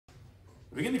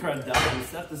We begin the current Daf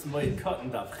Mesechtas Moed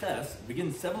Katan Daf.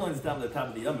 Begin 7 lines down at the top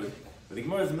of the Yomid. But the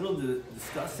Gemara is in the middle of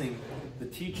discussing the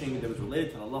teaching that was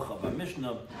related to the halacha of our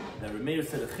Mishnah. That Rabbi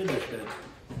said a chiddush that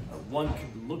one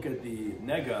could look at the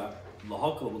nega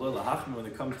lahakol v'lo lahachmer when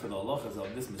it comes to the halachas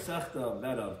of this Mesechta,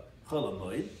 that of Chol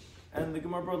Moed. And the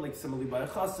Gemara brought like similarly by a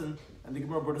chassan, and the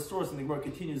Gemara brought a source, and the Gemara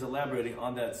continues elaborating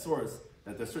on that source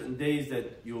that there are certain days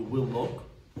that you will look,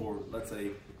 or let's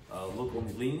say look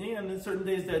only lenient, and then certain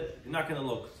days that you're not going to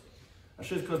look.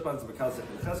 Ashish corresponds to Bakasek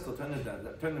and Cheskel for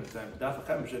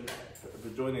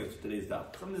joining us for today's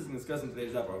daf. Some of this is discussing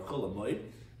today's daf are Chol Moed,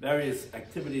 various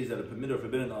activities that are permitted or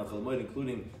forbidden on Chol Moed,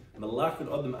 including Malachut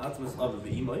Adam Atmas of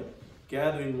Yomי,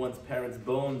 gathering one's parents'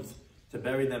 bones to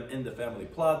bury them in the family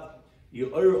plot.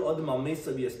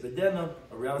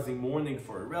 Arousing mourning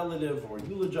for a relative or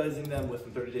eulogizing them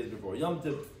within 30 days before Yom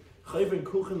Tov.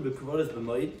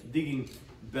 Digging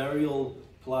burial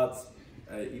plots,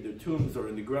 either tombs or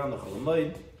in the ground, to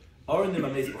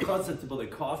build a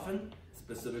coffin,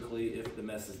 specifically if the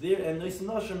mess is there, and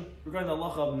regarding the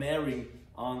halacha of marrying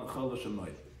on Chol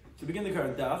Moed. To begin the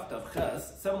current Daf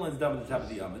Ches, 7 lines down at the top of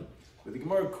the Yomid, where the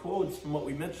Gemara quotes from what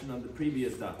we mentioned on the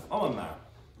previous Daf.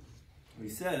 We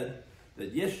said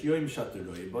that yesh yoim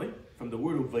shater boy from the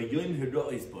word uvayoim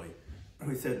herois boy.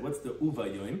 We said, what's the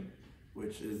uvayoim,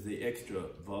 which is the extra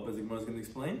vav, as the Gemara is going to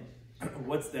explain.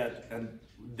 What's that? And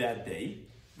that day,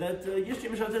 that yesh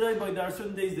yoim shater boy. There are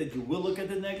certain days that you will look at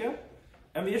the nega,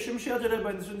 and yesh yoim shater boy.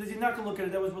 And certain days you're not going to look at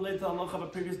it. That was related to the halacha of a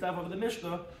previous daf of the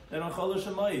Mishnah. That on Chol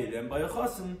Moed and by a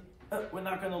chassan, we're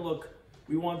not going to look.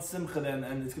 We want simcha then,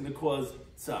 and it's going to cause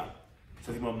tsar.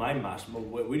 So my mashma,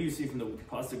 where do you see from the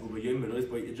pasuk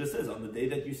it just says on the day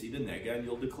that you see the nega and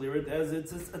you'll declare it as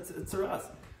it's tzaras.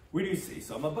 Where do you see?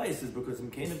 So my bias is because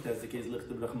in Canaan that's the case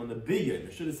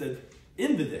it should have said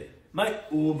in the day. My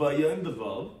ubayim the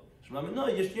vav. No,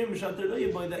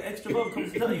 the extra vav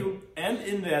comes to tell you, and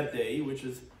in that day, which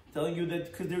is telling you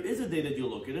that because there is a day that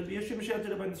you'll look at it,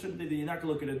 but a certain day that you're not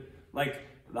going to look at it, like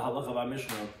the halach of our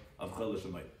Mishnah of Chol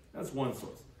Moed. That's one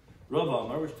source. Rav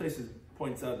Amar, which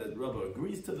points out that Rabbi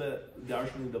agrees to the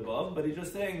darshan above, but he's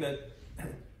just saying that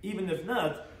even if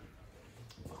not,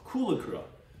 kulakra,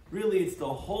 really it's the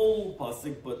whole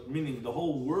pasuk, but meaning the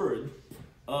whole word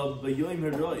of Bayoim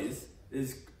Herois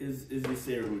is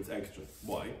Yisera, it's extra.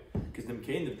 Why? Because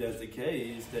if that's the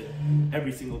case, that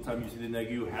every single time you see the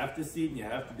nega, you have to see it and you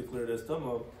have to declare it as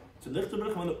Tama. So it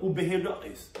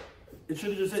should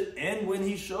have just said, and when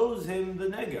he shows him the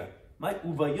nega. My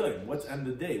uvayoim, what's and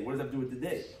the day? What does that have to do with the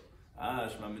day?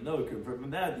 No, we confirm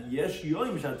from that. Yesh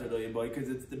yoim shater boy, because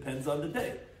it depends on the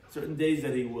day. Certain days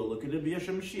that he will look at it, but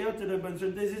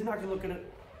certain days he's not going to look at it.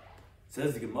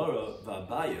 Says the Gemara,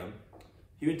 V'abayam,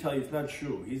 he would tell you it's not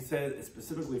true. He said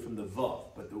specifically from the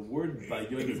Vav, but the word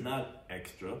bayoim is not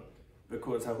extra,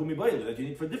 because hahumi bayla, that you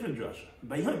need for a different drasha.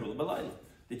 Bayoim,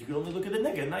 that you can only look at the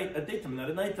nega at daytime, not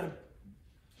at nighttime.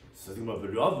 So think about the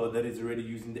Rava that is already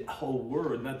using the whole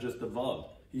word, not just the Vav.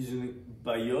 He's using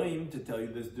Bayoim to tell you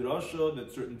this drasha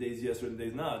that certain days yes, certain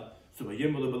days not. So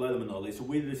Bayoim v'lo. So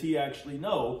where does he actually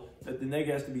know that the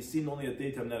nega has to be seen only at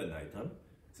daytime, not at nighttime?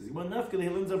 It says he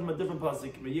learns that from a different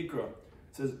pasuk, Meyikra.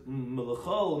 It says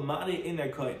Melachal Mari Ein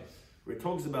HaKoyin, where it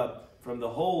talks about from the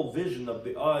whole vision of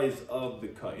the eyes of the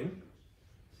Koyin.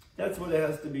 That's what it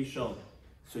has to be shown.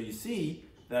 So you see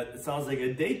that it sounds like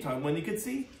a daytime when he could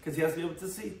see, because he has to be able to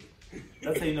see.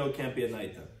 That's how you know it can't be at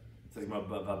nighttime. It's like no,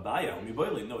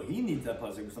 he needs that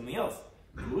pasuk for something else.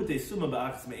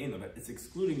 It's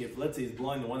excluding if, let's say, he's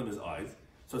blind in one of his eyes.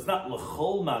 So it's not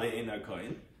l'chol mare ein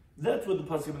hakoyin. That's what the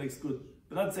pasuk would exclude.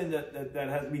 But not saying that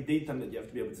has to be daytime that you have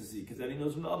to be able to see, because that he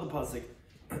knows from the other pasuk.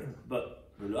 But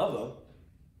Rava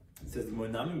says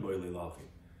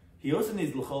he also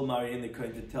needs l'chol mare ein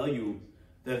hakoyin to tell you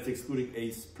that it's excluding a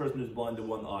person who's blind in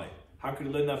one eye. How could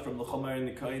he learn that from l'chol mare ein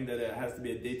hakoyin that it has to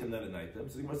be a daytime, not at nighttime?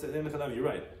 So you're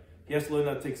right. He has to learn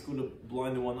not to exclude a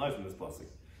blind in one eye from this pasuk.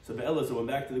 So we're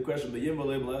back to the question,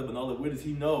 where does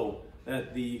he know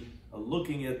that the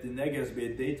looking at the nega has to be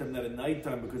a daytime, not a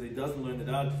nighttime, because he doesn't learn it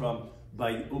out from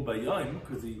ubayim,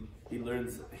 because he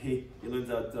learns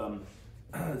out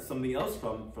something else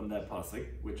from that pasuk,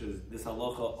 which is this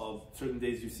halacha of certain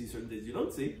days you see, certain days you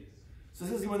don't see. So it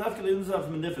says he went after learns out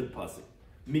from a different pasuk.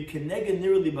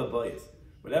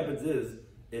 What happens is,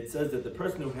 it says that the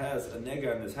person who has a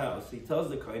nega in his house, he tells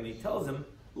the kohen, he tells him,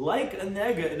 like a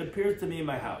nega, it appears to me in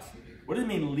my house. What does it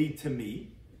mean, li to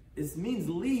me? It means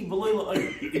li v'lo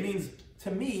la'ayim. It means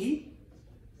to me,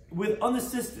 with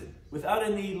unassisted, without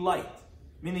any light.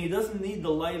 Meaning he doesn't need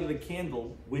the light of the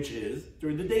candle, which is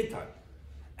during the daytime.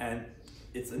 And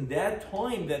it's in that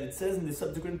time that it says in the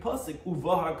subsequent pasuk,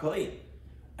 uva ha'kohen.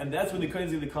 And that's when the Kohen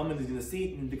is going to come and he's going to see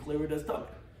it and declare it as tummy.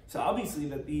 So obviously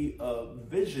that the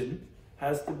vision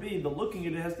has to be, the looking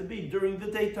at it has to be during the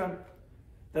daytime.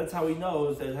 That's how he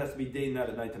knows that it has to be day, not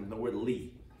at nighttime. The word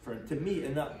li. To me,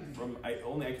 and not from, I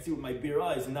can see with my bare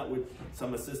eyes and not with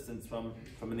some assistance from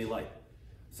any light.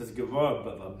 It says Gemara,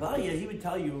 but Abaya, he would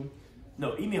tell you,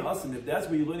 no, Imi Hasan, if that's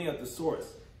where you're learning out the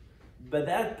source. But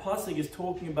that pasuk is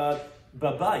talking about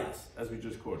babayas, as we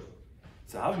just quoted.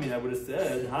 So I would have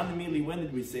said, Hanamili, when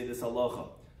did we say this halacha?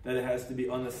 That it has to be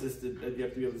unassisted, that you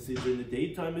have to be able to see it during the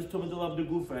daytime is Tumah Delav de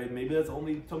Gufa. Maybe that's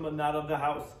only Tumah not of the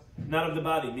house, not of the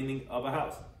body, meaning of a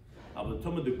house. Of the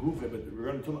Tumah de Gufa, but we're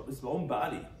going to Tumah his own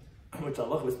body, which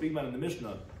Allah was speaking about in the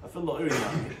Mishnah,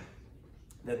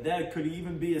 that could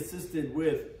even be assisted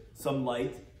with some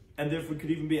light, and therefore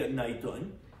could even be at night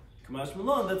time. Kamash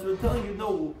Malon, that's what we're telling you.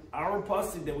 No, our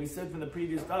pasuk that we said from the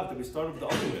previous daf that we started with the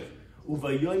other with.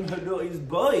 Uvayoim hado is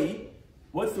boy.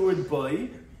 What's the word boy?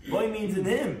 Boy means in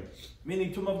him,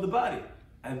 meaning tum of the body.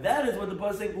 And that is what the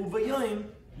pasuk saying, Uvayoim,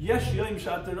 yesh yoim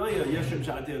shataroya, yeshim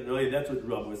shataroya. That's what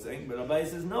Rav was saying. But Rabbi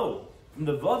says no. From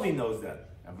the Vav he knows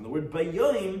that. And from the word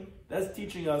bayoim, that's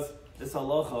teaching us this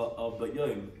halacha of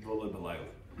bayoim, v'lo b'layla.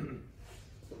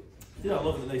 See the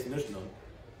halacha in the next Mishnah.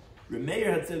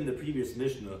 Remeir had said in the previous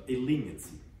Mishnah a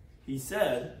leniency. He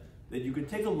said that you could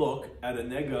take a look at a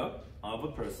nega of a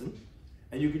person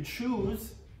and you could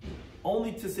choose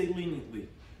only to say leniently.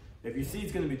 If you see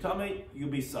it's going to be tamei, you'll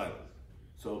be silent.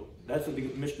 So that's what the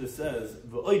Mishnah says.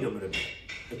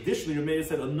 Additionally, Remeir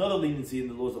said another leniency in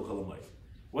the laws of Chalamayis.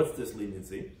 What's this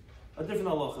leniency? A different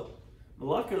halacha.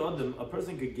 Malakir Adam, a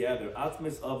person could gather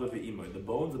atmis ava ve'imoy, the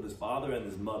bones of his father and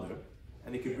his mother,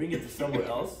 and he could bring it to somewhere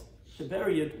else to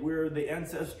bury it where the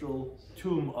ancestral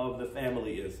tomb of the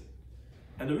family is.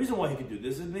 And the reason why he could do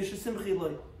this is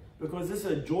because this is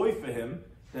a joy for him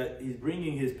that he's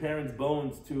bringing his parents'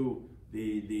 bones to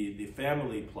the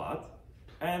family plot,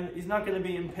 and he's not going to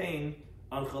be in pain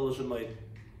on Chalash Moed.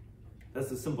 That's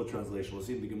the simple translation. We'll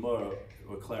see in the Gemara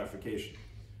or clarification.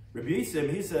 Rabbi Yisrael,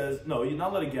 he says, no, you're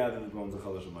not allowed to gather the bones of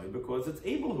Chalash Moed because it's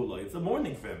Abel Hulai, it's a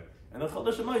mourning for him. And on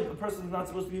Chalash Moed, a person is not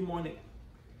supposed to be mourning.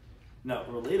 Now,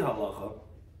 related halacha,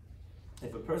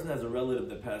 if a person has a relative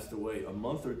that passed away a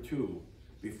month or two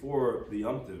before the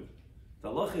Yom Tov, the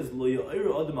halacha is lo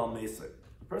ya'ir adam al mesek.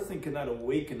 A person cannot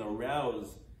awaken,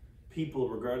 arouse people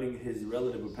regarding his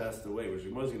relative who passed away, which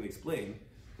Gemara is going to explain,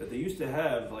 that they used to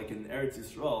have, like in Eretz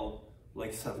Yisrael,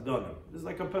 like savdanim. This is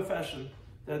like a profession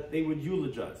that they would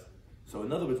eulogize. So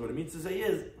in other words, what it means to say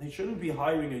is, he shouldn't be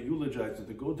hiring a eulogizer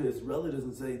to go to his relatives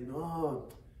and say, no,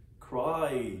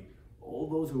 cry, all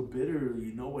those who are bitter,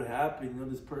 you know what happened, you know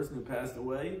this person who passed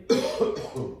away,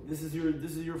 this is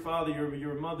your father,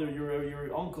 your mother,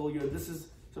 your uncle,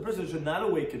 so a person should not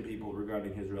awaken people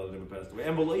regarding his relative who passed away.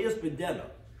 And Malayas B'dena,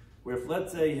 where if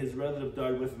let's say his relative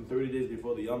died with him 30 days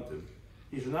before the Yom Tov,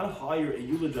 he should not hire a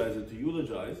eulogizer to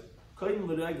eulogize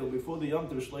before the Yom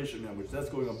Tov Shleishim, which that's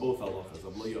going on both halachas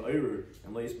of Leia Eiru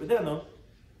and Leia Spedena.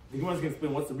 The Gemara is going to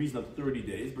explain what's the reason of 30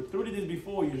 days, but 30 days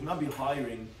before you should not be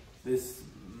hiring this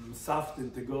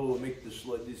saftin to go and make this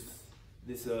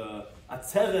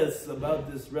atzeres about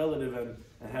this relative and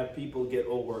have people get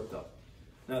all worked up.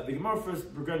 Now the Gemara first,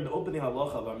 regarding the opening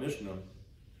halacha of our Mishnah,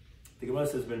 the Gemara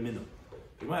says ben minum.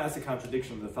 The Gemara asks a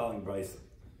contradiction of the following brisa.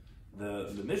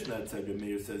 The Mishnah had said,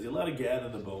 Meir says, you're allowed to gather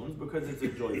the bones because it's a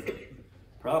joy.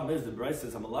 Problem is, the Brisa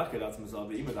says, the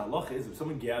halacha is, if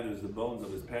someone gathers the bones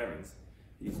of his parents,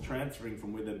 he's transferring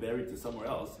from where they're buried to somewhere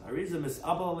else.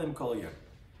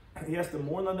 He has to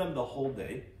mourn on them the whole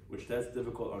day, which that's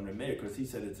difficult on Meir because he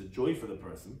said it's a joy for the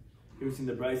person. Here we've seen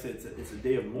the Brisa, it's a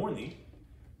day of mourning.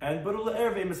 But in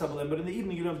the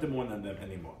evening you don't have to mourn on them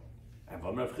anymore. And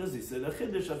Rav Chizzi said,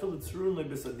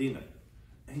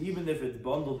 even if it's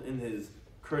bundled in his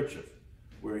kerchief,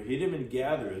 where he didn't even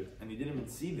gather it and he didn't even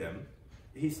see them,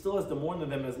 he still has to mourn on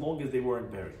them as long as they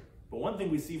weren't buried. But one thing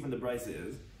we see from the Brisa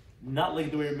is, not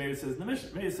like the way Meir says in the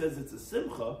Mishnah. Meir says it's a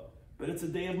simcha, but it's a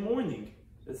day of mourning.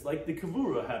 It's like the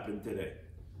kavura happened today.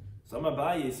 So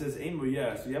Abaye says, so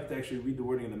you have to actually read the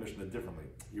wording in the Mishnah differently.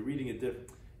 You're reading it different.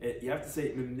 You have to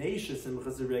say,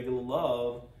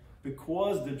 love,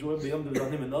 because the joy of the Yom Tov is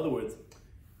on him. In other words,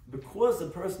 because a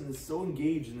person is so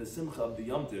engaged in the simcha of the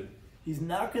Yom Tov, he's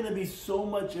not going to be so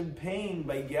much in pain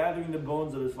by gathering the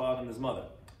bones of his father and his mother.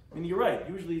 I mean, you're right.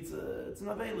 Usually it's an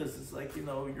avelis. It's like,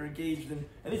 you're engaged in,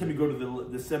 anytime you go to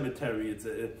the cemetery, it's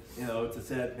a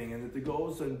sad thing. And to go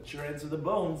also and transfer the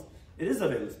bones, it is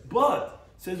avelis. But,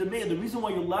 says the man, the reason why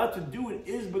you're allowed to do it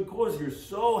is because you're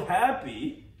so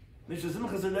happy. It's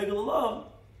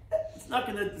not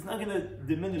going to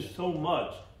diminish so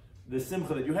much the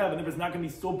simcha that you have, and if it's not going to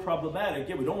be so problematic,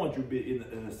 we don't want you to be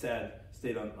in a sad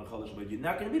state on Chodesh Moed. You're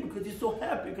not going to be because you're so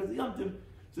happy because the Yom Tov.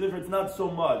 So therefore, it's not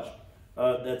so much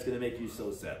that's going to make you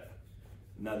so sad.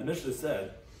 Now the Mishnah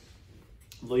said,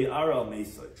 Lo ya'ara al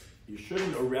meisai. You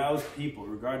shouldn't arouse people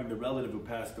regarding the relative who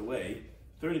passed away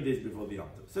 30 days before the Yom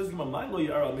Tov. Says Lo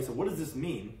ya'ara al meisai. What does this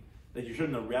mean that you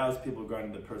shouldn't arouse people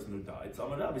regarding the person who died? So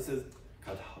Amar Rabbi says,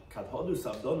 Kadhodu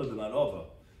sabdonu b'marova.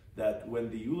 That when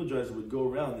the eulogizer would go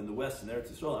around in the West in Eretz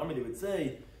Yisrael, they would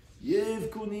say, Yev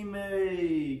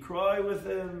kunime, cry with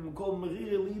him, kol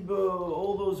marir libo,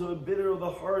 all those who are bitter of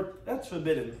the heart. That's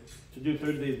forbidden to do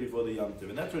 30 days before the Yom Tov.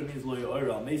 And that's what it means, lo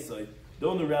ya'ara al meisai.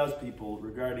 Don't arouse people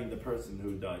regarding the person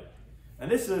who died.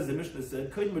 And this is, the Mishnah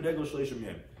said,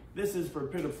 this is for a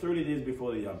period of 30 days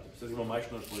before the Yom Tov. Says,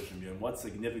 what's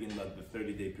significant about the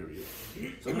 30-day period?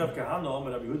 So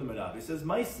he says,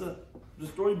 Maisa, the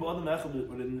story about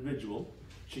with an individual,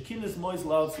 Shekinas Mois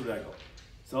Laud Suregel.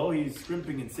 So he's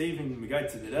scrimping and saving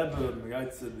Megaitza the Rebbe,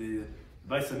 Megaitza the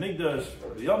Beis HaMikdash,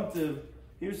 the Yom Tov.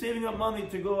 He was saving up money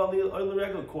to go Oil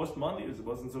Regel. Cost money, it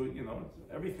wasn't so,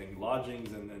 everything,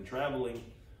 lodgings and traveling.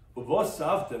 But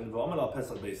then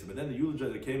the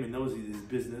eulogizer came and knows his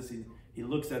business. He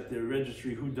looks at the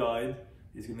registry who died.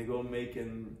 He's going to go make,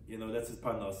 and that's his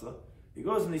parnasa. He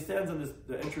goes and he stands on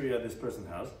the entry of this person's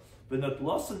house. But not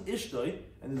lost an ishtoi,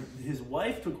 and his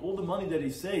wife took all the money that he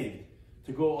saved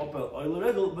to go up a oil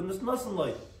regel, but it's nothing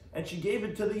like, and she gave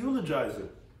it to the eulogizer.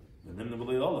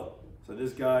 So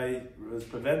this guy was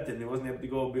prevented; he wasn't able to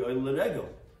go be oil regel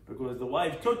because the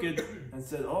wife took it and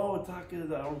said, "Oh,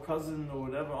 Taka, our cousin or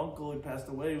whatever uncle, he passed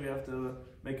away. We have to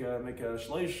make a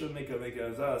shleisha, make a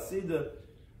zasida."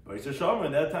 But he said, "Shomer."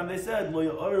 And that time they said, "Lo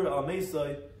ya'ar al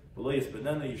meisai, but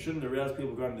then you shouldn't arouse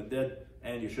people regarding the dead,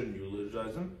 and you shouldn't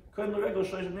eulogize them."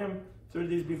 30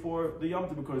 days before the Yom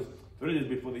Tov, because 30 days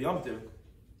before the Yom Tov,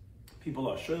 people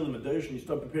are shoylim and you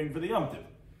start preparing for the Yom Tov.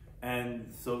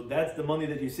 And so that's the money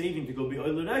that you're saving to go be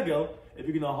oil regel. If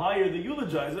you're going to hire the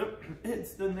eulogizer,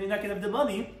 then you're not going to have the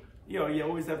money. You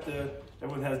always have to,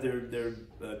 everyone has their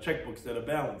checkbooks that are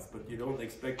balanced, but you don't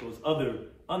expect those other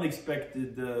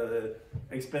unexpected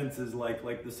expenses like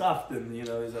the saftan, is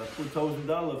a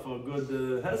 $2,000 for a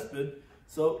good hesped.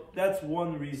 So that's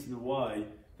one reason why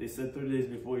they said 30 days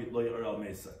before lo ya'ar al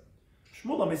meisai.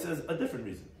 Shmuel says a different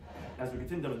reason. As we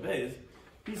continue with Beis,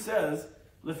 he says,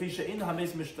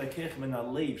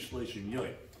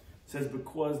 says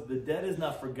because the dead is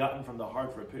not forgotten from the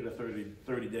heart for a period of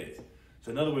 30 days.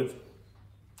 So in other words,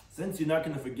 since you're not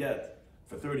going to forget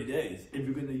for 30 days, if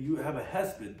you're going to have a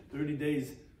hesped 30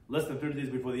 days, less than 30 days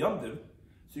before the Yom Tov,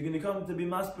 so you're going to come to be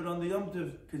masped on the Yom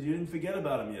Tov because you didn't forget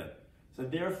about him yet. So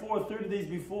therefore, 30 days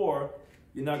before,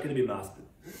 you're not going to be masped.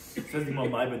 Says the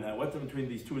Moed now. What's in between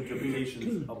these two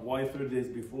interpretations of why 30 days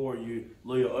before you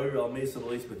lo ya'ar al meisai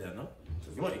v'lo yisbedena?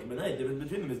 Says the difference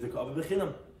between them is the kavod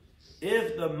b'chinam.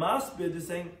 If the masped is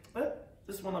saying,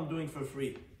 this one I'm doing for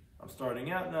free, I'm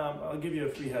starting out now, I'll give you a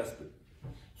free hesped.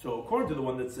 So according to the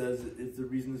one that says it's the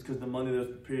reason is because the money that's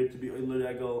prepared to be oil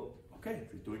regel, okay,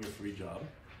 if you're doing a free job,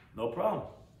 no problem.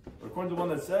 But according to the one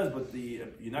that says,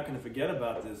 you're not going to forget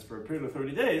about this for a period of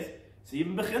 30 days, so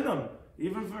even b'chinam,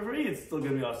 even for free, it's still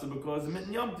going to be awesome because the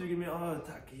mitten yom to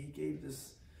Taki, he gave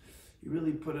this, he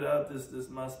really put it out, this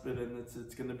masped, and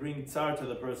it's going to bring tsar to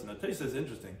the person. Now, Tosfos says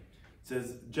interesting. It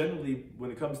says generally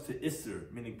when it comes to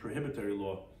isser, meaning prohibitory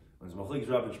law, when it's machlokes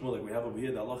Rav and Shmuel, like we have over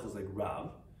here, the halacha is like Rav,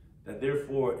 that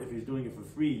therefore if he's doing it for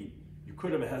free, you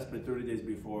could have a hesped 30 days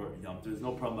before Yom Tov. There's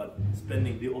no problem about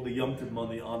spending all the Yom Tov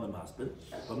money on the masped.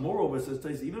 But moreover, it says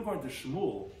Tosfos, even according to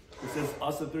Shmuel, it says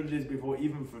also 30 days before,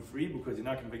 even for free, because you're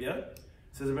not going to forget it.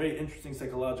 It says a very interesting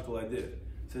psychological idea.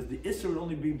 It says the isser would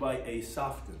only be by a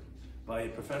saftan, by a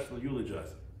professional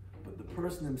eulogizer. But the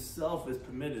person himself is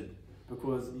permitted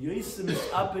because Yosim is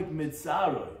apik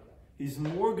mitzaroi. He's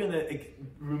more going to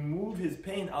remove his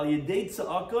pain al yedei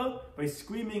tza'aka by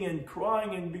screaming and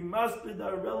crying and being masped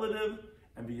our relative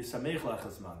and be yisamech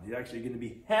lachasman. He's actually going to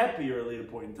be happier at a later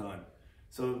point in time.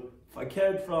 So if I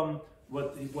cared from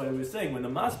what I was saying, when the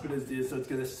masped is there, so it's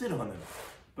going to sit on him.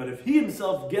 But if he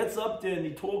himself gets up there and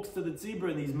he talks to the tzibur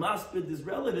and he's masped his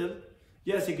relative,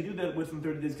 yes, he could do that within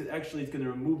 30 days because actually it's going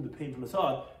to remove the pain from his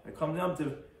heart and come down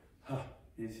to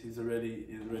he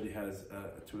already has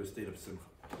to a state of simcha.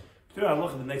 Here I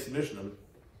look at the next Mishnah.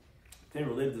 Then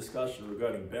related discussion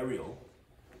regarding burial.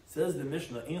 Says the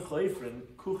Mishnah, in chayfrin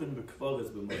kuchen bekvaris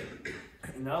b'moed.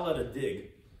 You're not allowed to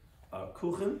dig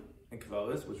kuchen and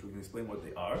kvaris, which we can explain what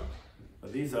they are.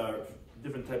 But these are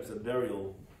different types of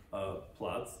burial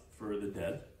plots for the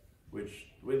dead, which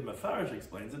the way Mefarish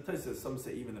explains it, says some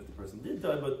say even if the person did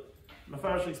die, but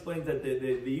Mefarish explains that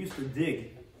they used to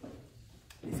dig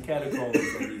these catacombs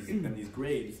and these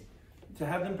graves, to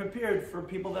have them prepared for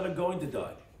people that are going to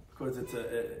die, because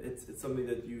it's something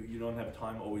that you don't have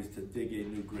time always to dig a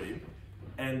new grave,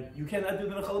 and you cannot do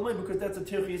that in Chol Hamoed because that's a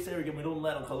tirchi yiser. Again, we don't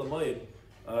allow in Chol Hamoed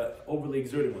overly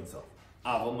exerting oneself.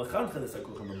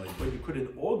 But you could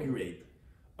inaugurate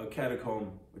a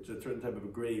catacomb, which is a certain type of a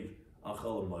grave, on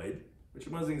Chol Hamoed, which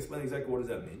I'm going to explain exactly what does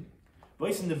that mean.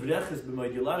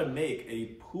 You're allowed to make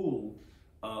a pool,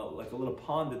 like a little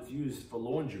pond that's used for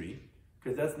laundry,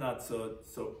 because that's not so it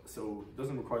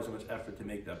doesn't require so much effort to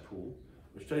make that pool.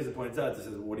 Which Taisa points out, it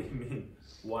says, what do you mean?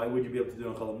 Why would you be able to do it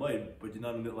on Chol Hamoed, but you're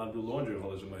not allowed to do laundry on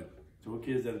Chol Hamoed? So who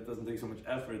cares that it doesn't take so much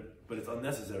effort, but it's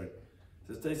unnecessary?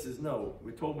 So Taisa says, no,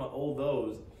 we're talking about all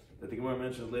those that the Gemara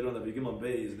mentions later on the Vigimon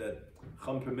Beis that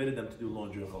Chum permitted them to do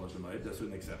laundry on Chol Hamoed. There's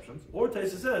certain exceptions. Or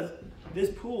Taisa says, this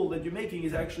pool that you're making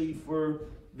is actually for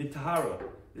the Tahara,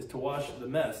 is to wash the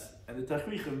mess, and the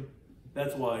Tachrichim,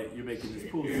 that's why you're making this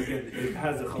pool. So again, it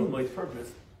has a Chol Hamoed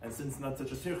purpose, and since it's not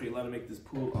such a tirchi, you're allowed to make this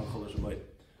pool on Chol Hamoed.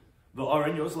 The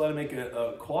Aron, you're also allowed to make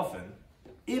a coffin.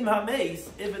 Im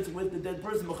hameis, if it's with the dead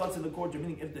person, mechatz in the courtyard,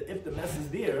 meaning if the mess is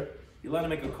there, you're allowed to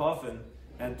make a coffin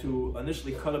and to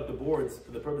initially cut up the boards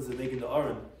for the purpose of making the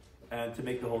Aron and to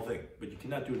make the whole thing. But you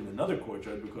cannot do it in another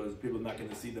courtyard because people are not going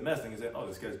to see the mess and say, oh,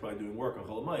 this guy's probably doing work on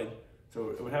Chol Hamoed. So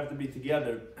it would have to be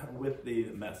together with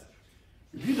the mess.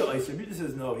 Rabbi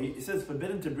says no. He says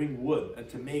forbidden to bring wood and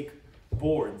to make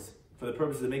boards for the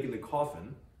purpose of making the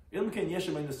coffin.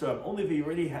 Only if he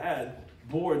already had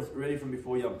boards ready from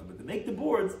before Yom Tov. But to make the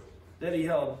boards that he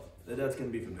held, that's going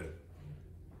to be forbidden.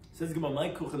 Says my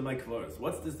kuchen and my kvaras.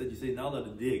 What's this that you say now allowed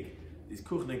to dig these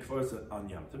kuchen and kvaras on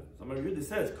Yom Tov? So my Rebbe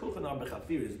says kuchen ar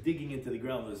bechafir is digging into the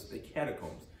ground. There's the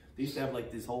catacombs. They used to have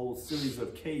like this whole series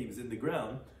of caves in the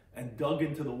ground and dug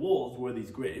into the walls were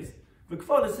these graves.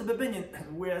 Whereas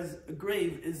a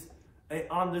grave is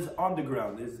on the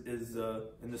ground, is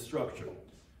in the structure.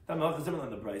 Kuchen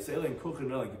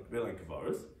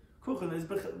is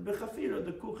bechafira.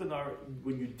 The kuchen are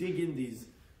when you dig in these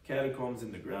catacombs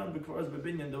in the ground.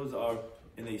 Those are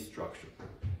in a structure.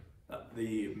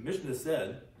 The Mishnah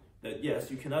said that yes,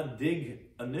 you cannot dig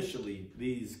initially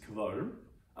these kvarim.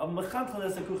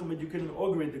 But you can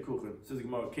inaugurate the kuchen. Says the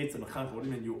Gemara, what do you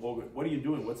mean you inaugurate? What are you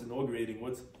doing? What's inaugurating?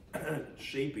 What's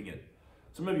shaping it?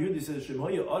 So Rabbi Yehudi says,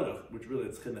 which really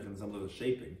it's chinuch in some of the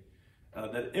shaping.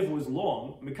 That if it was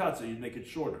long, mikatza, you'd make it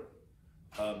shorter.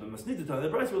 But masnita time, the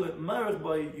price will marach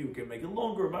by you can make it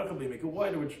longer, marach by make it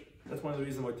wider. Which that's one of the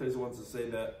reasons why Taisa wants to say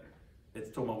that it's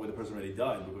talking about where the person already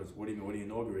died. Because what do you mean? What are you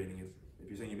inaugurating? If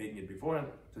you're saying you're making it beforehand,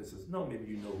 Taisa says no. Maybe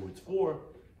you know who it's for,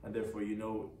 and therefore you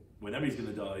know whenever he's going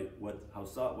to die what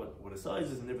a size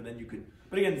is, and then you could.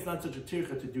 But again, it's not such a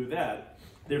tircha to do that.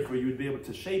 Therefore, you would be able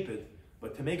to shape it.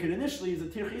 But to make it initially is a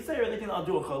tircha yiser, and then I'll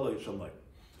do a chaloi shamai.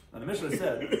 Now the Mishnah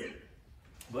said.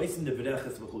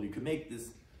 You can make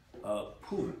this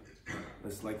pool.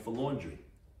 It's like for laundry.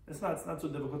 It's not so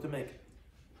difficult to make.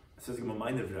 It says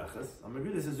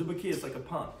this is zubakia. It's like a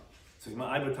pond. It says you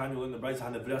learn the brayso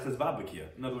hanevrechas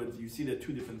vabakia. In other words, you see there are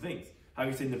two different things. How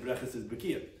you say nevrechas is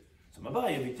bakia? So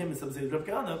Mabaya, Vitim says Rav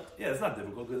Kahana. Yeah, it's not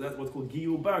difficult because that's what's called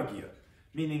giyu bargia,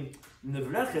 meaning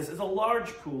nevrechas is a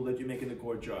large pool that you make in the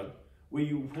courtyard where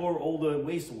you pour all the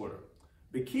wastewater.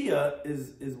 Bekia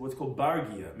is what's called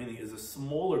bargia, meaning is a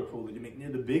smaller pool that you make near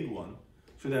the big one,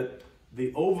 so that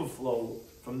the overflow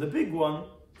from the big one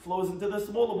flows into the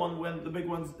smaller one when the big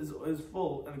one is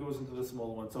full and goes into the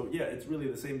smaller one. So yeah, it's really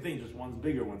the same thing, just one's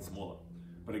bigger, one's smaller.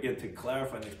 But again, to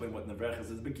clarify and explain what nevrechas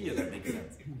is bekia, that makes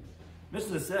sense.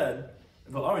 Mishnah said,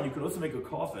 Aaron, you could also make a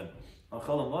coffin on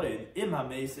Chol Hamoed im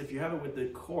hameis if you have it with the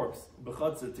corpse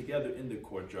b'chatzah together in the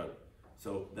courtyard.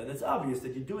 So then it's obvious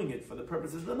that you're doing it for the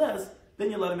purposes of the mess. Then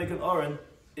you're allowed to make an aron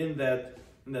in that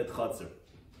chatzar,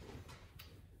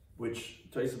 which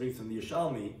Taisa brings from the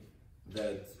Yishalmi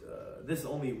that this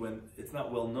only when it's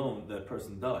not well known that a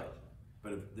person died.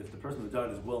 But if the person who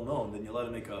died is well known, then you're allowed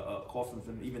to make a coffin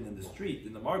for him even in the street,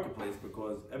 in the marketplace,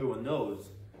 because everyone knows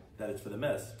that it's for the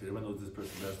mess, because everyone knows this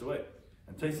person passed away.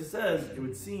 And Taisa says it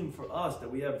would seem for us that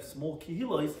we have small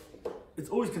kihilos. It's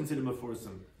always considered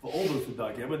mafursim for all those who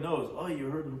died. Everyone knows, oh, you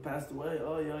heard who passed away,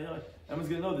 oh, yeah. Everyone's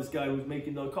going to know this guy who's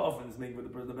making the coffin is making for the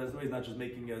person that passed away. He's not just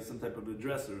making some type of a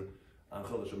dresser on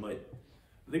Chol Hamoed.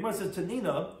 But the Gemara says,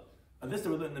 Tanina, and this that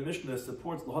we learned in the Mishnah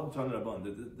supports L'had Tana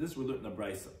Rabban. This we learned in the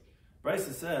Brisa.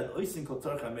 Brisa said, Oisin kol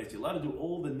tzarech hamet. You're allowed to do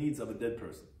all the needs of a dead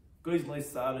person. Goy's nice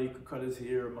sada, you could cut his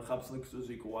hair, machap's l'ksus,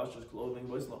 you could wash his clothing,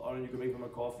 Goy's l'aron, you could make him a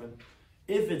coffin.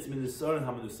 If it's minusaran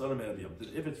hamenusaran me'ad Yom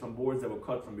Tov, if it's from boards that were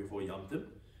cut from before Yom Tov,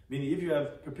 meaning if you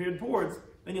have prepared boards,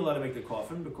 then you're allowed to make the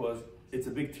coffin because it's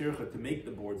a big tircha to make the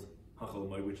boards hachal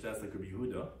moed, which that's like Rabbi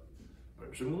Yehuda.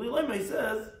 Rabbi Shloimy Schwartzberg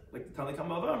says, like the Tanakh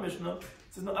of our Mishnah, it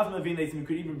says no, you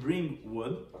could even bring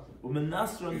wood,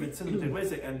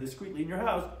 and discreetly in your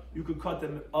house, you could cut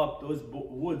them up, those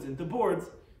woods, into boards,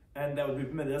 and that would be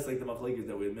permitted. That's like the maflegis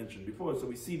that we had mentioned before. So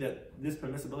we see that this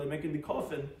permissibility making the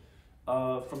coffin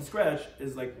from scratch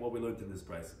is like what we learned in this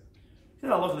price.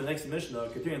 Then halacha, the next Mishnah,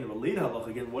 continuing the related halacha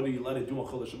again. What are you allowed to do on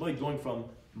Chol HaShamoy? Going from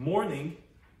mourning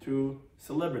to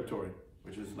celebratory,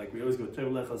 which is like we always go Tev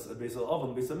Lechas Beis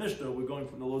Ovam Beis Mishnah. We're going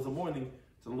from the laws of mourning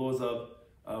to the laws of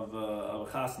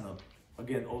Chasna.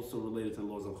 Again, also related to the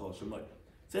laws of Chol HaShamoy.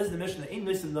 It says in the Mishnah, "Ein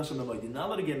Nisim Nashim Hamoed." You're not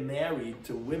allowed to get married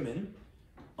to women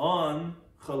on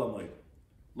Chol HaMoed.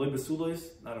 Lo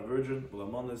Besulos, not a virgin. Lo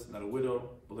Almonos, not a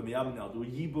widow. Lo Miyam, now do a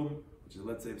Yibum, which is,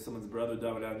 let's say, if someone's brother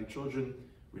died without any children,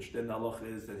 which then the halacha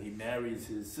is that he marries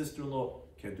his sister-in-law,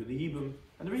 can't do the Yibum.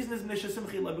 And the reason is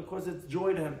because it's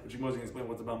joy to him, which Gemara can explain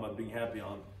what's about being happy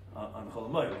on Chol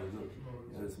HaMoed.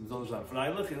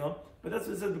 You know, but that's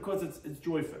what it says, because it's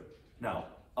joy for him. Now,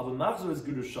 Aval Machzor is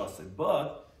Guru Shasin,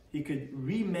 but he could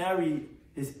remarry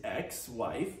his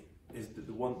ex-wife, is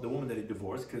the woman that he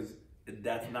divorced, because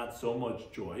that's not so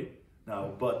much joy.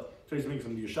 Now, but Torah is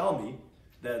from the Yerushalmi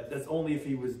that's only if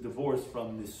he was divorced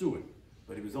from Nisuin,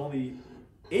 but he was only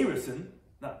Erison,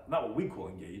 not what we call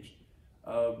engaged,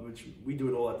 which we do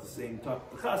it all at the same time.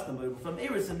 But from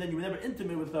Erison, then you were never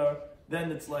intimate with her.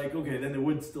 Then it's like, okay, then there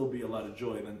would still be a lot of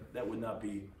joy. Then that would not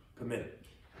be permitted.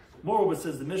 Moreover,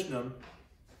 says the Mishnah,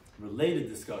 related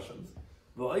discussions.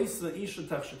 A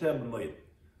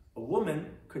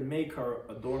woman could make her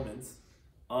adornments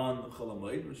on Chol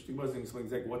HaMoed, which the Gemara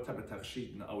explains exactly what type of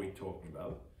tachshit are we talking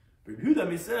about. But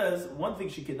Yehuda says one thing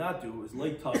she cannot do is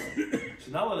lay tussle.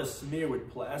 She's not allowed to smear with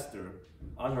plaster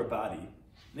on her body,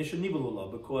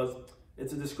 because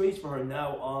it's a disgrace for her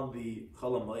now on the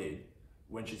Chol HaMoed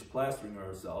when she's plastering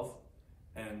herself,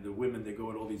 and the women, they go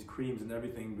with all these creams and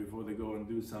everything before they go and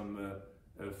do some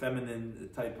feminine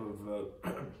type of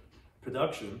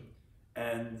production,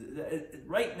 and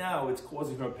right now it's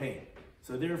causing her pain.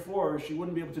 So therefore, she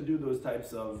wouldn't be able to do those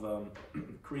types of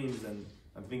creams and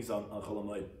things on Chol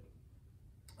HaMoed.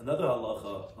 Another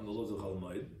halacha on the laws of Chol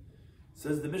HaMoed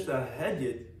says the Mishnah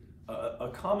Hedyet, a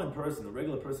common person, a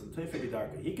regular person,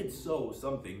 he could sew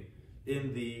something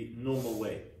in the normal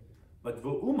way. But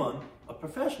V'uman, a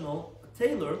professional, a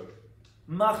tailor,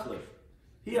 machlef,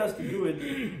 he has to do it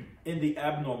in the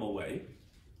abnormal way.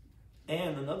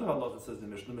 And another halacha says the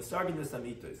Mishnah, Mesargin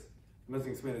Nesamitos. I'm not going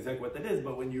to explain exactly what that is,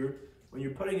 but when you're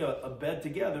putting a bed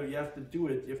together, you have to do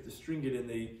it. You have to string it in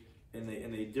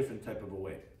a different type of a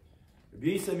way. Rabbi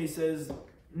Yisrael says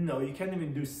no, you can't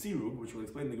even do sirug, which will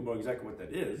explain in the Gemara exactly what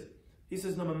that is. He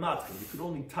says no, mamatchim, you could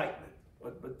only tighten it,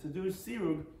 but to do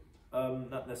sirug,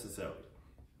 not necessarily.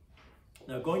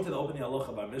 Now, going to the opening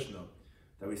halacha by Mishnah,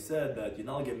 that we said that you're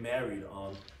not going to get married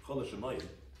on Chol HaShamoy.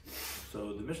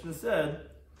 So the Mishnah said,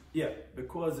 yeah,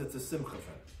 because it's a simcha for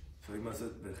him. So he must say,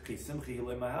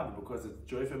 because it's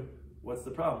joy for him. What's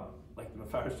the problem? Like the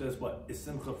Mefarish says, what? Is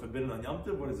simcha forbidden on Yom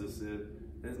Tov? What is this?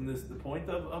 Isn't this the point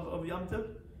of Yom Tov?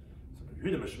 So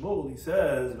Yehuda Mishmol, he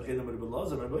says,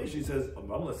 he says,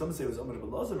 some say it was Amar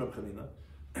Belazar Reb Chanina.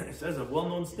 It says a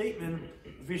well-known statement,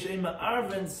 because you're not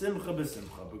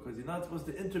supposed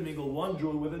to intermingle one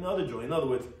joy with another joy. In other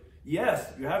words,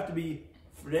 yes, you have to be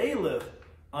freilich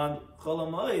on Chol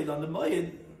HaMoed, on the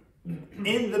Moed,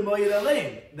 in the Moed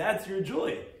Alein. That's your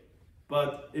joy.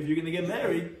 But if you're going to get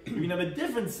married, you're going to have a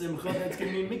different simcha that's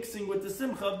going to be mixing with the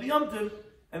simcha of the Yom Tov,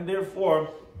 and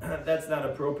therefore, that's not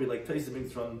appropriate. Like Taisa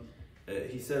brings from,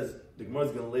 he says, the Gemara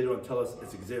is going to later on tell us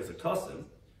it's Exeris Akasiv,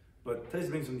 but Taisa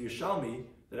brings from the Yerushalmi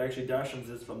that actually darshans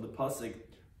is from the pasuk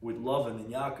with Lavan and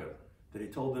Yaakov, that he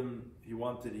told him he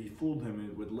fooled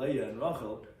him with Leah and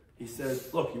Rachel. He said,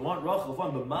 look, you want Rachel,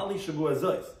 fine, but Mali Shabu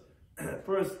Azais.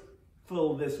 First,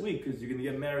 fill this week, because you're going to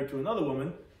get married to another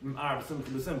woman,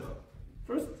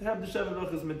 First, have the Shevet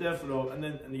Brachas Medefro, and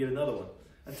then you get another one.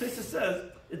 And Taisa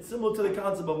says, it's similar to the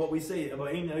concept of what we say about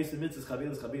Ein Yosef Mitzvahs,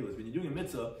 Chavilas. When you're doing a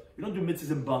mitzvah, you don't do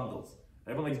mitzvahs in bundles.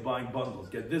 Everyone likes buying bundles.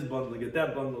 Get this bundle, get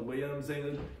that bundle. But you know what I'm saying?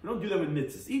 You don't do that with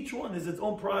mitzvahs. Each one is its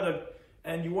own product,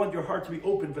 and you want your heart to be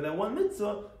open for that one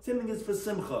mitzvah. Same thing is for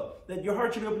simcha. That your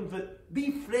heart should be open for,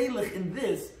 be freilich in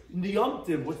this, in the Yom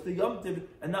Tov. What's the Yom Tov?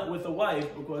 And not with a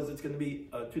wife, because it's going to be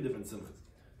two different simchas.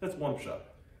 That's one shot.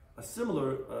 A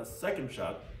similar second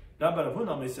shot, Rabbi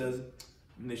Avunami says,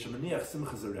 because you're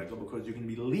going to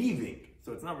be leaving.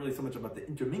 So it's not really so much about the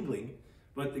intermingling,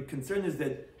 but the concern is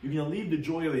that you're going to leave the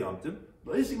joy of the Yom Tov,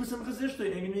 but you're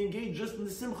going to engage just in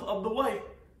the simcha of the wife.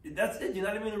 That's it. You're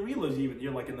not even going to realize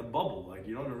you're like in the bubble. Like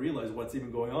you don't even realize what's even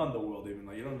going on in the world. Even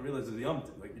like you don't realize it's the Yom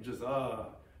Tov. Like you just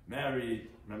married.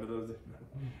 Remember those?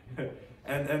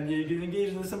 and you can engage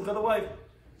in the simcha of the wife.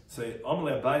 Say,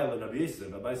 Amalei Abayah Rabbi Yosef,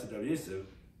 Abayah said Rabbi Yosef,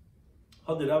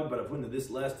 Had Rav Bar Avuna, this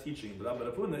last teaching, Rav Bar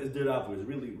Avuna is the Rav, is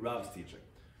really Rav's teaching.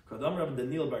 Because Rav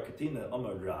Daniel Bar Katina,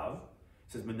 Amar Rav,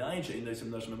 says, Menayin she'in noisem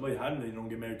nashim moed, how do you don't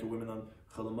get married to women on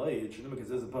Chol Moed? Because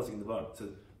there's a pasuk in the Bar. It says,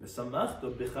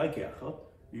 V'samachta b'chakecha,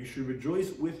 you should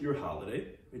rejoice with your holiday,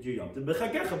 with your Yom Tov.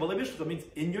 B'chakecha b'alei bishcha means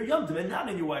in your Yom Tov and not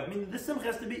in your wife. Meaning the simcha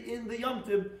has to be in the Yom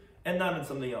Tov and not in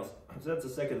something else. So that's the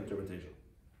second interpretation.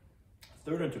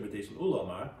 Third interpretation,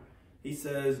 Ulamar, he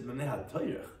says,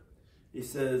 he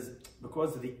says,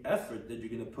 because of the effort that you're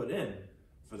going to put in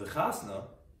for the chasna,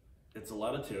 it's a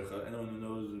lot of tircha. Anyone who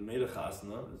knows who made a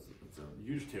chasna, it's a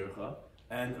huge tircha.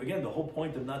 And again, the whole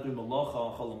point of not doing malacha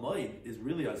on Chol Moed is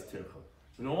really as tircha.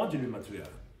 We don't want you to do matriach.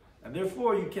 And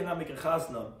therefore, you cannot make a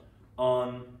chasna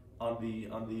on the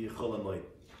Chol Moed,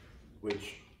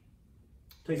 which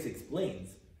Tais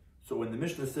explains. So when the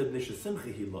Mishnah said Nisha Simcha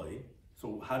Hiloi,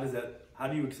 so how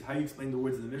you explain the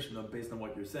words in the Mishnah based on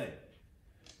what you're saying?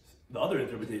 The other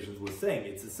interpretations was saying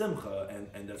it's a simcha,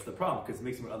 and that's the problem because it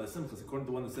makes me other simchas. According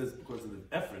to the one that says because of the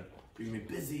effort, you're gonna be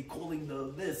busy calling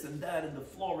the this and that and the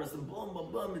florist and boom,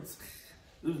 boom, boom. It's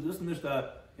this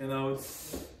Mishnah,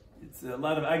 it's a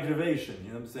lot of aggravation.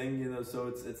 You know what I'm saying? So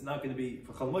it's not going to be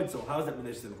for Chol Moed. So how is that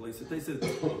Menish Simcha? So they said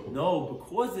no,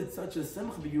 because it's such a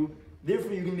simcha for you.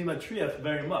 Therefore, you're going to be matriach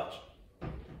very much.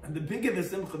 And the bigger the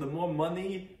simcha, the more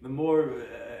money, the more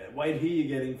white hair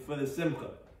you're getting for the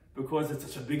simcha. Because it's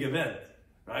such a big event,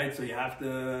 right? So you have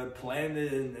to plan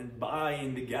it and buy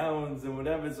in the gowns and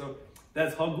whatever. So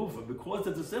that's hagufa. Because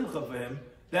it's a simcha for him,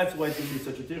 that's why it's going to be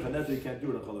such a tircha, and that's why you can't do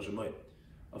it on Chol Moed.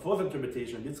 A fourth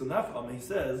interpretation, he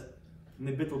says,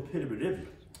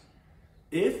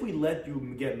 if we let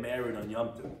you get married on Yom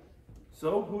Tov,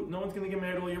 so no one's going to get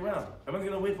married all year round. Everyone's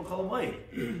going to wait for Chol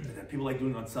Moed. People like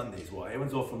doing it on Sundays. Why?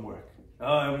 Everyone's off from work.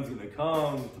 Oh, everyone's going to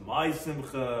come to my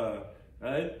simcha,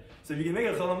 right? So if you can make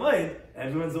a Chol Moed,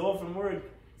 everyone's off from work.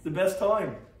 It's the best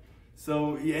time.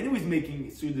 So anybody's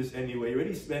making sudas anyway. You're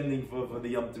already spending for the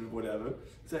Yom Tov, whatever.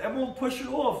 So everyone will push it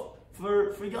off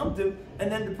for Yom Tov.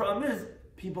 And then the problem is,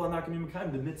 people are not going to be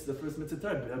Mekayim the first mitzvah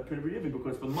time,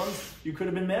 because for months you could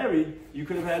have been married, you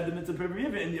could have had the mitzvah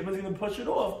Pirivir, and everyone's going to push it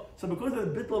off. So because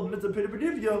of the bittul of mitzvah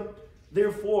Pirivir,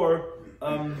 therefore,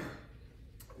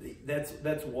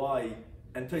 that's why.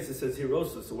 And Taisa says here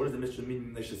also. So what does the Mishnah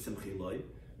mean?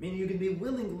 Meaning you can be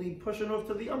willingly pushing off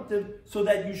to the Yom Tov so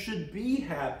that you should be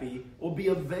happy or be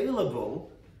available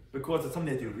because it's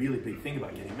something that you really big thing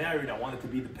about getting married. I want it to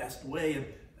be the best way, and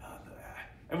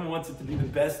everyone wants it to be the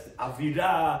best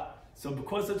avira. So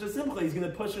because such a simcha, he's going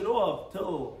to push it off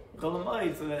till Chol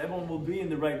Moed so that everyone will be in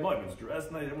the right mood. It's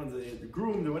dressed nice, everyone's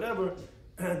groomed or whatever.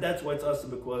 That's why it's also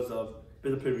because of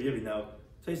B'la Piriyiri. Now,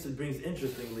 Taisa brings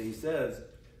interestingly, he says,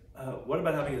 what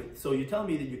about having it? So you tell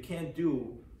me that you can't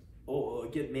do or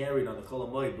get married on the Chol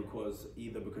Moed because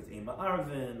Ema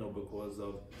Arvin or because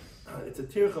of it's a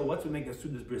tircha. What's we make a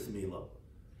Sudas Bris Milah?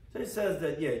 So he says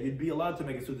that you'd be allowed to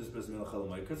make a Sudas Bris Milah Chol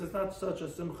Moed because it's not such a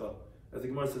simcha. As the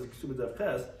Gemara says, Daf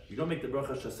Ches, you don't make the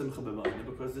bracha Shasimcha B'Mayna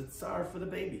because it's tsar for the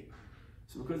baby.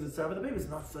 So because it's tsar for the baby, it's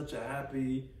not such a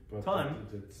happy time.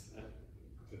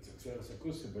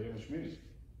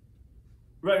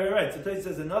 Right. So Tais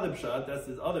says another pshat. That's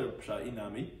his other pshat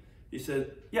inami. He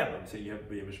said, but I'm saying you have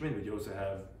B'Yom Shmini, but you also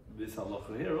have this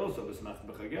halacha here also, B'Smach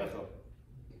B'Chagecha.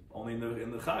 Only in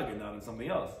the Chag and not in something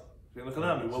else. In the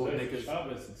Chanami, what would make it?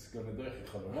 Shabbos, it's going to do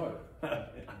Chol Moed.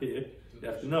 You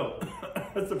have to know.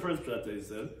 That's the first pshat that he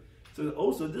says. So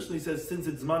also additionally he says, since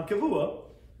it's Zman Kavua,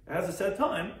 it has a set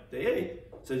time, day 8,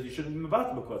 says you shouldn't be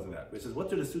Mavata because of that. But he says, what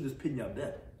do the Sudas Pinya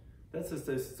Ben? That says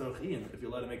if you're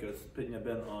allowed to make a Pinya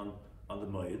Ben on the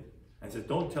Moed. And says,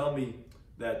 don't tell me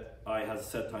that I has a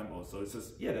set time also. It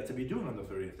says, that's to be doing on the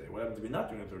 30th day. What happens if you're not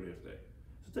doing on the 30th day?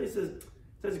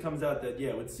 So it comes out that,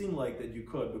 it would seem like that you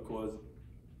could because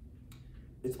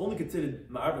it's only considered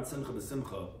Ma'arvin Simcha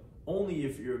B'Simcha only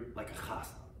if you're like a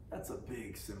chasna. That's a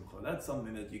big simcha. That's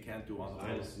something that you can't do on the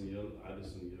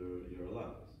you're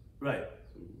allowed. Right.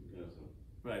 So.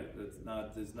 Right.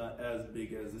 It's not as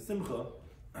big as a simcha,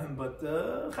 but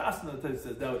chasna says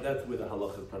that's where the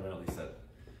halacha is primarily said.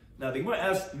 Now the Gemara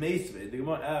asked Meisvei. The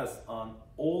Gemara asked on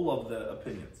all of the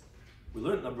opinions. We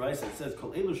learned in the Brayso it says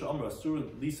Kol Elu She'amar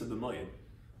Asur Lisa B'Moed.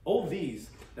 All these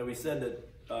that we said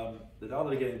that all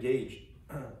to get engaged.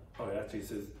 Actually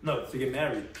says no, to get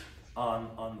married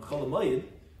on Chol Moed.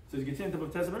 So you continue to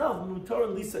B'Tezim and Al Mutar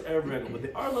and Lisa Erev Regel, but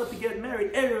they are allowed to get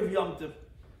married Erev Yom Tov.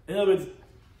 In other words,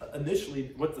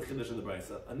 initially, what's the chiddush of the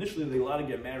Brayso? Initially, they're allowed to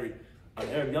get married on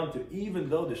Erev Yom Tov, even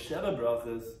though the Sheva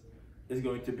Brachas is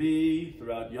going to be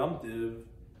throughout Yom Tov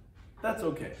That's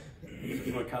okay. You're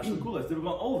going to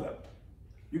all of them.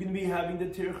 You're going to be having the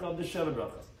tircha of the Sheva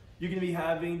Brachas. You're going to be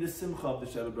having the simcha of the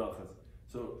Sheva Brachas.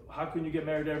 So how can you get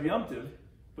married every Yom Tov?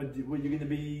 But you're going to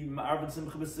be ma'arvin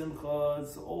simcha b'simcha.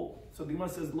 So the Gemara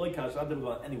says loy kash, not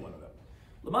about any one of them.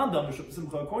 L'mandam b'shop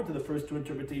simcha. According to the first two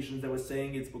interpretations, they were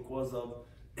saying it's because of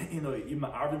you're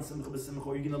ma'arvin simcha b'simcha,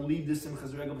 or you're going to leave the simcha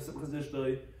z'regel b'simcha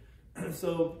z'ishtoi.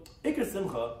 So ikar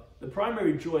simcha, the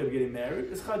primary joy of getting married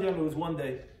is chad yom, it was one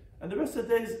day, and the rest of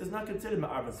the days is not considered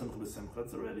ma'arvin simcha b'simcha.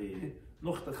 It's already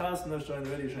noch techasna showing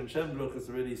already showing shevbruch. It's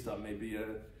already start maybe a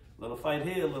little fight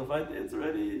here, a little fight there. It's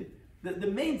already. The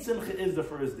main simcha is the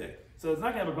first day. So it's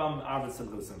not going to have a problem with Arvin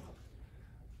Simcha with Simcha.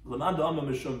 L'man da'amah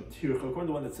mishum tircha, according to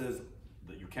the one that says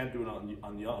that you can't do it on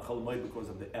Chol Moed because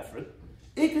of the effort.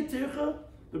 Ikar tircha,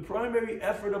 the primary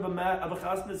effort of a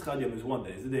chasna is Chad Yom, is one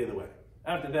day, is the day of the wedding.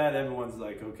 After that, everyone's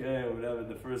like, okay, or whatever,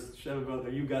 the first Sheva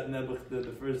Bracha, you got Nebuch, the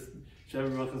first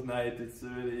Sheva Bracha's night, it's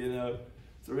already,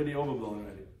 it's already overblown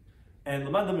already. And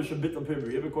L'man da'amah mishum bittul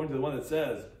pibri, according to the one that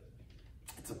says,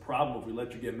 it's a problem if we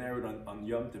let you get married on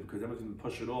Yom Tov because everyone's going to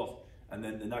push it off and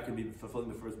then they're not going to be fulfilling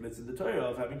the first mitzvah of the Torah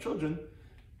of having children.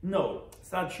 No,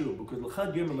 it's not true because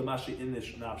l'chad yom l'mashi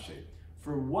inish nafshe.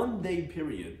 For 1 day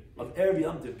period of Erev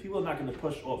Yom Tov, people are not going to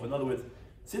push off. In other words,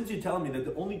 since you're telling me that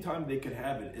the only time they can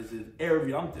have it is Erev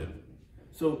Yom Tov,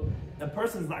 so a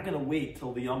person's not going to wait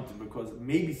till the Yom Tov because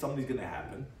maybe something's going to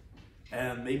happen.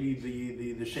 And maybe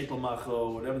the shekel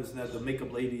macho, whatever this and that, the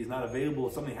makeup lady is not available.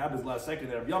 Something happens last second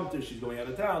there of Yom Tov, she's going out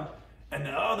of town, and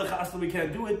then the chasna we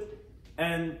can't do it,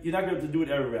 and you're not going to have to do it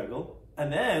every regal.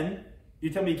 And then you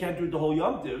tell me you can't do it the whole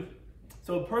Yom Tov,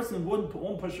 so a person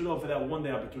won't push it off for that 1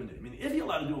 day opportunity. I mean, if you're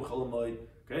allowed to do a Chol Moed,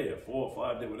 okay, 4 or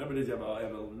 5 days, whatever it is, you have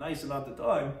a nice amount of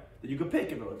time that you could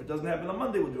pick. If it doesn't happen on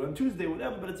Monday, we'll do it on Tuesday,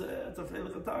 whatever. But it's a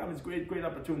freilich time. It's great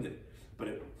opportunity.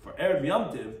 But for Erev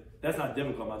Yom Tov, that's not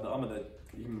difficult. That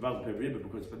you can involve pay riba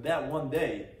because for that 1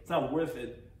 day, it's not worth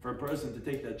it for a person to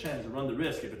take that chance and run the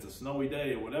risk. If it's a snowy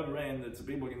day or whatever, and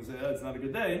people can say, it's not a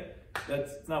good day,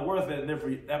 it's not worth it. And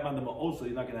therefore, that mandama also,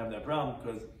 you're not going to have that problem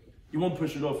because you won't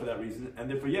push it off for that reason. And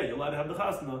therefore, you're allowed to have the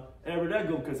chasna every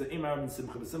regel because the imar and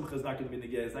simcha is not going to be the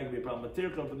gay. It's not going to be a problem with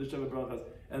tircha for the sheva brachas,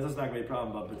 and it's just not going to be a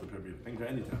problem about bittul pei riba.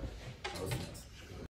 Anytime.